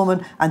to the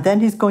woman and then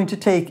he's going to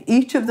take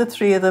each of the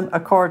three of them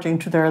according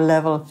to their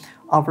level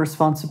of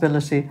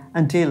responsibility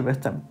and deal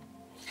with them.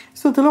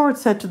 So the Lord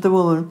said to the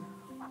woman,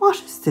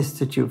 what is this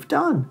that you've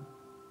done?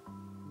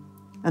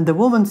 And the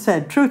woman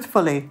said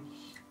truthfully,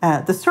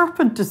 the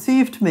serpent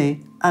deceived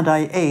me and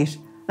I ate.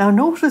 Now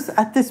notice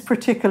at this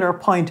particular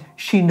point,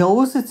 she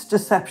knows it's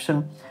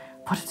deception,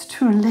 but it's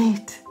too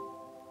late.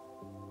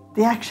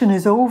 The action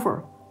is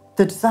over.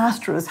 The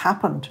disaster has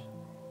happened.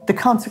 The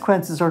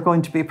consequences are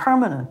going to be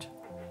permanent.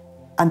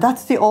 And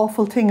that's the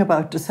awful thing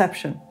about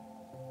deception.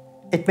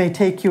 It may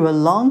take you a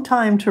long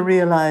time to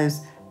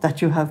realize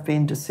that you have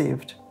been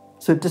deceived.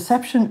 So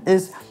deception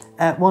is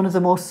one of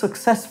the most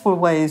successful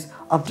ways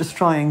of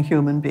destroying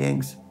human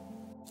beings.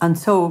 And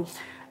so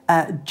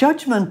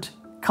judgment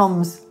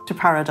comes to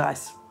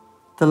paradise.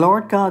 The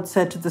Lord God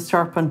said to the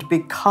serpent,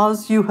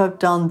 because you have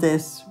done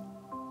this,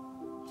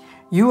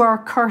 you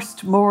are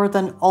cursed more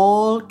than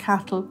all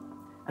cattle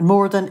and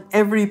more than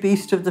every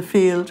beast of the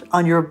field.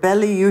 On your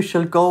belly you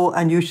shall go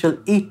and you shall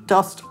eat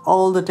dust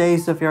all the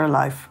days of your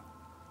life.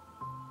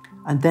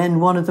 And then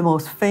one of the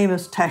most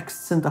famous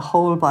texts in the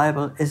whole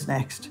Bible is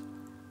next.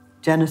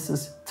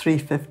 Genesis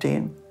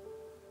 3:15.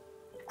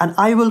 And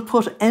I will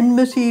put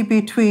enmity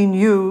between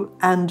you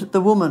and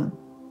the woman.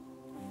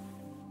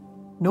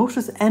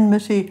 Notice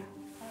enmity.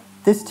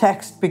 This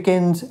text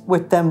begins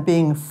with them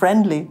being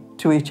friendly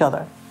to each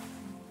other.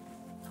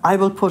 I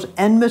will put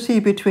enmity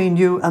between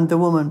you and the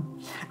woman,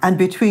 and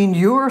between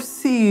your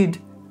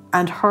seed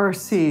and her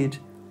seed.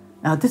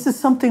 Now, this is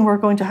something we're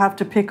going to have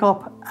to pick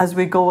up as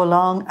we go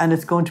along, and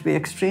it's going to be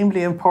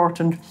extremely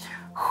important.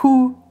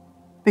 Who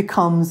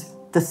becomes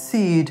the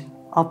seed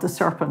of the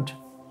serpent,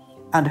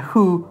 and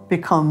who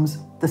becomes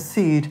the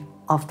seed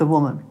of the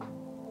woman?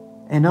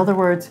 In other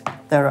words,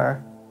 there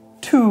are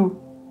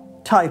two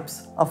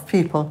types of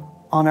people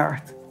on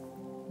earth.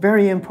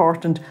 Very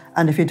important.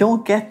 And if you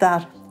don't get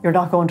that, you're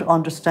not going to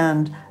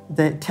understand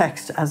the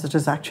text as it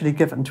is actually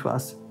given to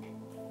us.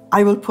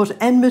 I will put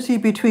enmity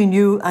between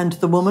you and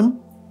the woman,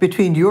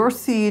 between your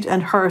seed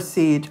and her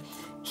seed.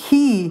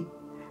 He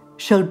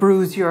shall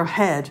bruise your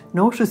head.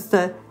 Notice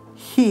the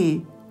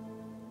he.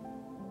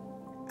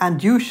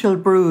 And you shall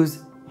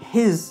bruise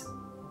his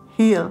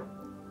heel.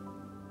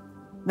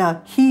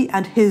 Now, he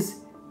and his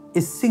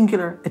is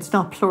singular, it's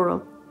not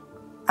plural.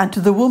 And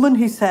to the woman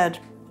he said,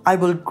 I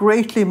will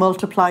greatly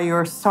multiply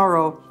your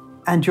sorrow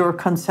and your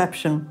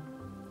conception.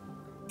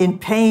 In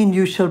pain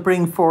you shall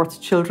bring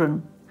forth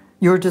children.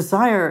 Your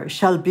desire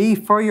shall be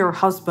for your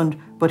husband,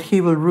 but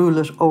he will rule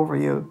it over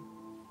you.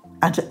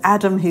 And to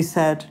Adam he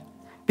said,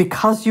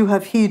 because you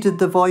have heeded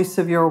the voice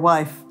of your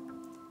wife,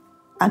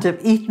 and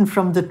have eaten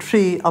from the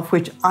tree of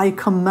which I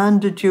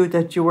commanded you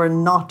that you were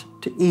not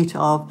to eat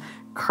of,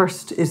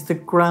 Cursed is the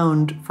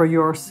ground for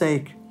your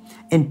sake.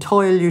 In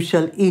toil you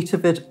shall eat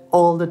of it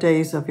all the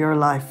days of your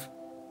life.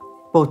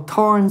 Both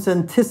thorns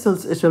and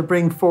thistles it shall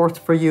bring forth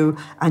for you,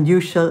 and you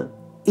shall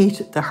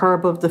eat the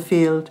herb of the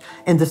field.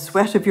 In the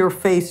sweat of your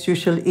face you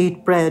shall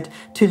eat bread,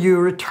 till you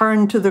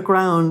return to the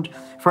ground,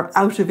 for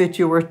out of it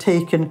you were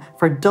taken,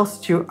 for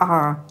dust you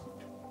are,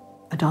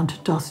 and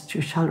unto dust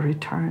you shall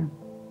return.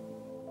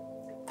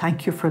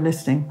 Thank you for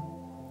listening.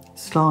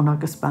 Slán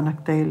agus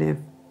Banach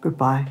Déliv.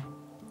 Goodbye.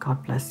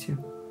 God bless you.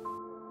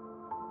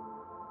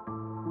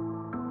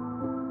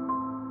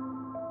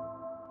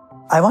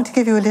 I want to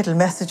give you a little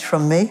message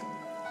from me,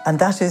 and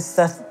that is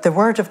that the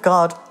Word of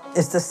God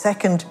is the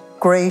second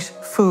great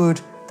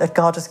food that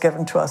God has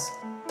given to us.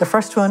 The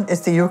first one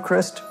is the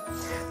Eucharist.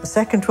 The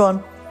second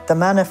one, the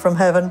manna from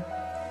heaven,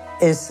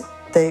 is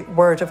the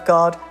Word of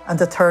God. And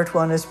the third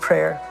one is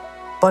prayer.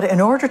 But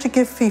in order to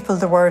give people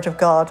the Word of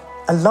God,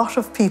 a lot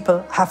of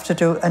people have to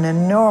do an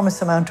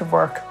enormous amount of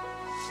work.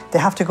 They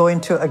have to go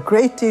into a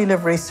great deal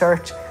of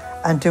research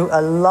and do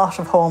a lot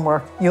of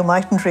homework. You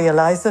mightn't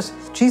realize it.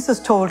 Jesus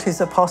told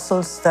his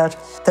apostles that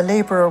the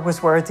laborer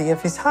was worthy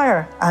of his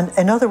hire. And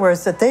in other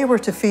words, that they were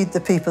to feed the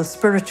people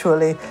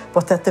spiritually,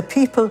 but that the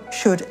people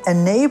should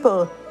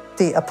enable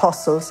the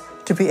apostles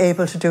to be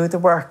able to do the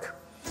work.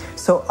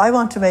 So I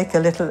want to make a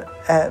little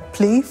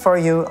plea for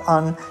you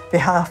on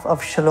behalf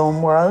of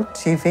Shalom World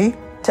TV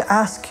to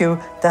ask you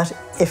that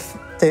if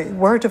the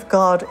Word of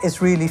God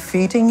is really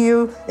feeding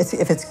you,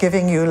 if it's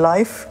giving you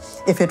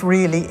life, if it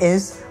really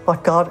is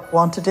what God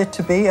wanted it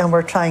to be, and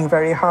we're trying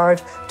very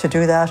hard to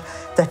do that,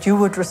 that you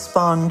would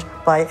respond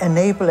by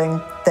enabling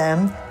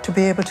them to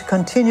be able to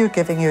continue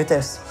giving you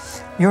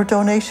this. Your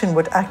donation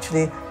would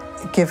actually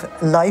give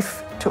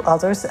life to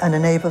others and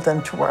enable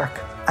them to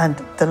work. And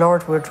the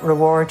Lord would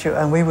reward you,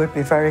 and we would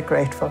be very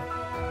grateful.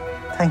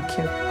 Thank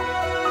you.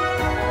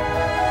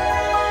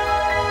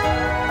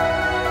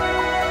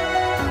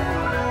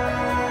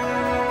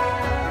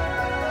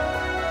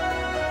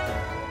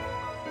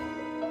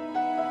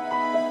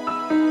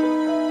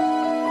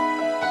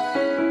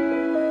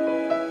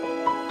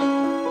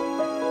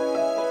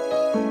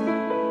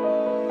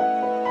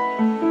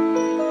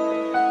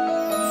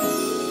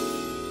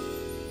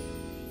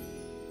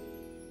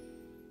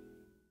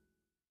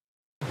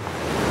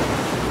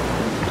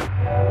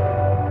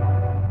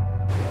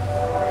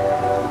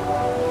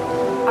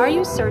 Are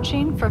you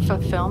searching for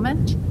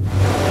fulfillment?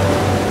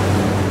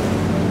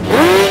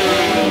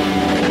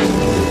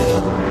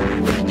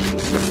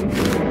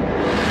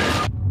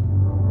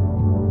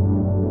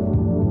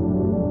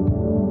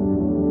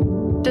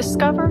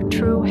 Discover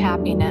true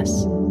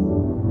happiness.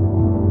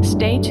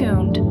 Stay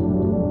tuned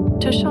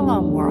to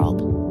Shalom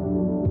World.